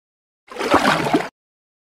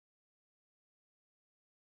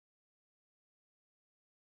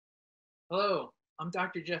Hello, I'm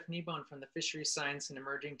Dr. Jeff Kneebone from the Fisheries Science and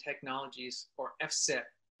Emerging Technologies, or FSET,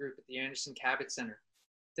 group at the Anderson Cabot Center.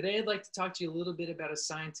 Today, I'd like to talk to you a little bit about a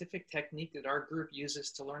scientific technique that our group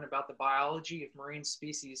uses to learn about the biology of marine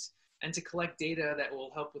species and to collect data that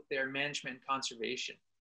will help with their management and conservation: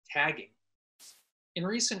 tagging. In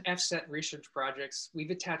recent FSET research projects,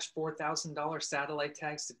 we've attached $4,000 satellite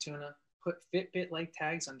tags to tuna, put Fitbit-like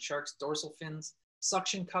tags on sharks' dorsal fins,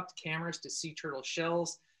 suction-cupped cameras to sea turtle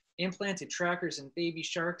shells, implanted trackers in baby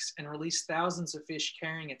sharks, and released thousands of fish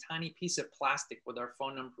carrying a tiny piece of plastic with our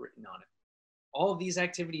phone number written on it. All of these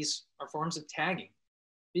activities are forms of tagging.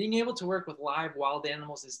 Being able to work with live wild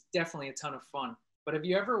animals is definitely a ton of fun, but have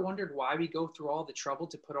you ever wondered why we go through all the trouble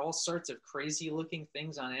to put all sorts of crazy looking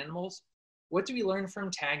things on animals? What do we learn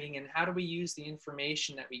from tagging, and how do we use the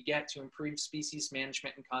information that we get to improve species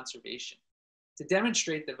management and conservation? To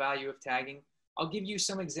demonstrate the value of tagging, I'll give you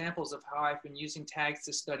some examples of how I've been using tags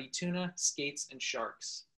to study tuna, skates, and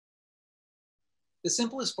sharks. The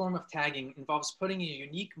simplest form of tagging involves putting a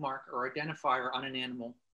unique mark or identifier on an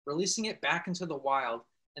animal, releasing it back into the wild,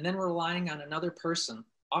 and then relying on another person,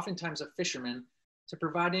 oftentimes a fisherman, to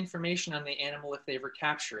provide information on the animal if they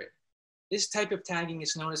recapture it. This type of tagging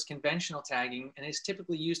is known as conventional tagging and is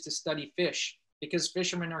typically used to study fish because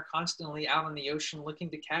fishermen are constantly out on the ocean looking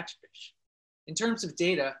to catch fish. In terms of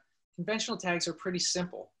data, conventional tags are pretty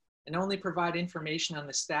simple and only provide information on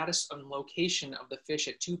the status and location of the fish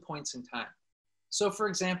at 2 points in time. So for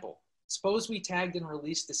example, suppose we tagged and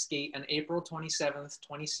released the skate on April 27th,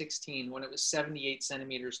 2016, when it was 78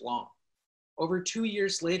 centimeters long. Over 2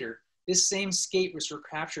 years later, this same skate was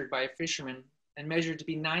recaptured by a fisherman and measured to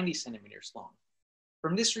be 90 centimeters long.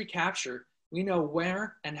 From this recapture, we know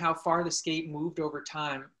where and how far the skate moved over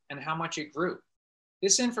time and how much it grew.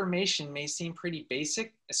 This information may seem pretty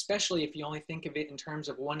basic, especially if you only think of it in terms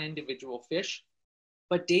of one individual fish,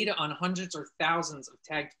 but data on hundreds or thousands of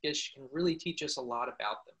tagged fish can really teach us a lot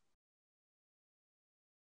about them.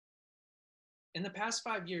 In the past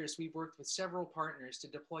 5 years, we've worked with several partners to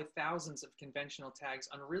deploy thousands of conventional tags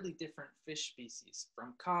on really different fish species,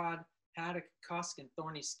 from cod, haddock, cusk, and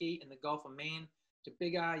thorny skate in the Gulf of Maine to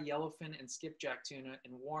big eye, yellowfin, and skipjack tuna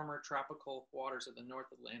in warmer tropical waters of the North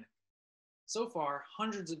Atlantic. So far,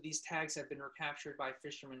 hundreds of these tags have been recaptured by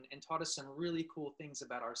fishermen and taught us some really cool things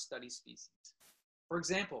about our study species. For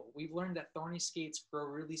example, we've learned that thorny skates grow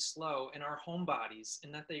really slow in our home bodies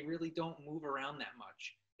and that they really don't move around that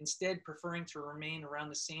much, instead preferring to remain around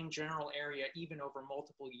the same general area even over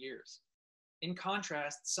multiple years. In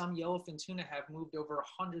contrast, some yellowfin tuna have moved over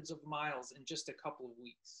hundreds of miles in just a couple of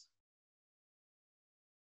weeks.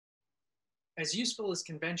 As useful as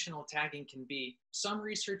conventional tagging can be, some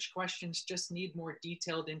research questions just need more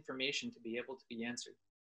detailed information to be able to be answered.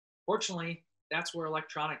 Fortunately, that's where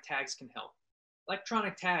electronic tags can help.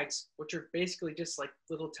 Electronic tags, which are basically just like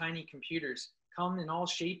little tiny computers, come in all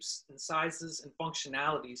shapes and sizes and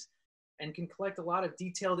functionalities and can collect a lot of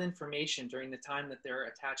detailed information during the time that they're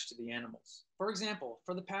attached to the animals. For example,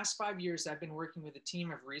 for the past 5 years, I've been working with a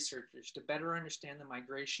team of researchers to better understand the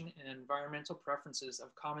migration and environmental preferences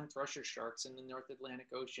of common thresher sharks in the North Atlantic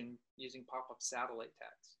Ocean using pop-up satellite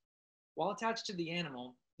tags. While attached to the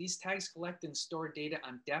animal, these tags collect and store data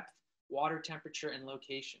on depth, water temperature, and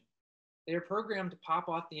location. They are programmed to pop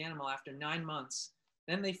off the animal after 9 months.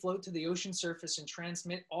 Then they float to the ocean surface and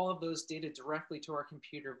transmit all of those data directly to our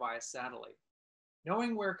computer via satellite.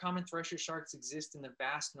 Knowing where common thresher sharks exist in the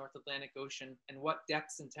vast North Atlantic Ocean and what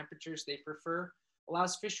depths and temperatures they prefer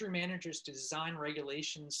allows fishery managers to design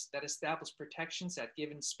regulations that establish protections at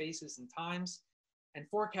given spaces and times and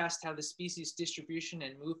forecast how the species' distribution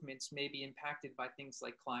and movements may be impacted by things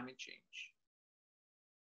like climate change.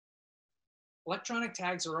 Electronic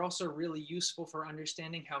tags are also really useful for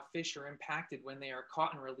understanding how fish are impacted when they are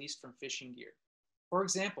caught and released from fishing gear. For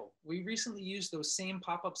example, we recently used those same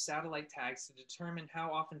pop-up satellite tags to determine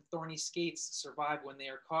how often thorny skates survive when they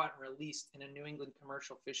are caught and released in a New England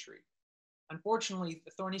commercial fishery. Unfortunately,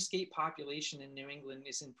 the thorny skate population in New England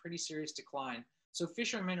is in pretty serious decline, so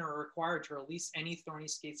fishermen are required to release any thorny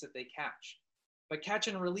skates that they catch. But catch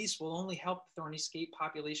and release will only help the thorny skate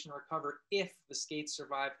population recover if the skates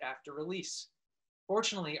survive after release.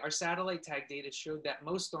 Fortunately, our satellite tag data showed that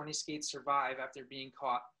most thorny skates survive after being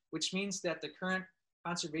caught, which means that the current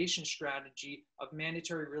conservation strategy of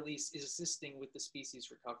mandatory release is assisting with the species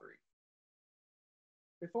recovery.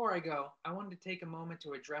 Before I go, I wanted to take a moment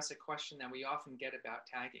to address a question that we often get about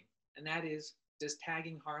tagging, and that is, does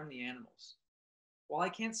tagging harm the animals? While I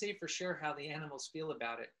can't say for sure how the animals feel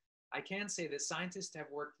about it, I can say that scientists have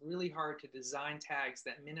worked really hard to design tags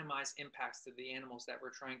that minimize impacts to the animals that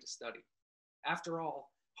we're trying to study. After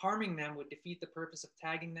all, Harming them would defeat the purpose of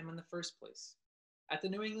tagging them in the first place. At the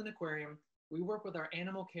New England Aquarium, we work with our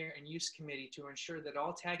Animal Care and Use Committee to ensure that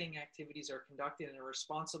all tagging activities are conducted in a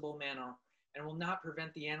responsible manner and will not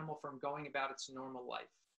prevent the animal from going about its normal life.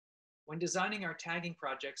 When designing our tagging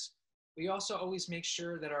projects, we also always make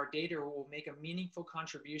sure that our data will make a meaningful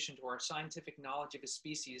contribution to our scientific knowledge of a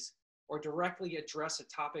species or directly address a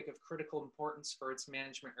topic of critical importance for its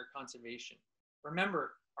management or conservation.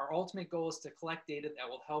 Remember, our ultimate goal is to collect data that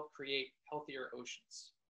will help create healthier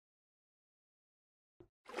oceans.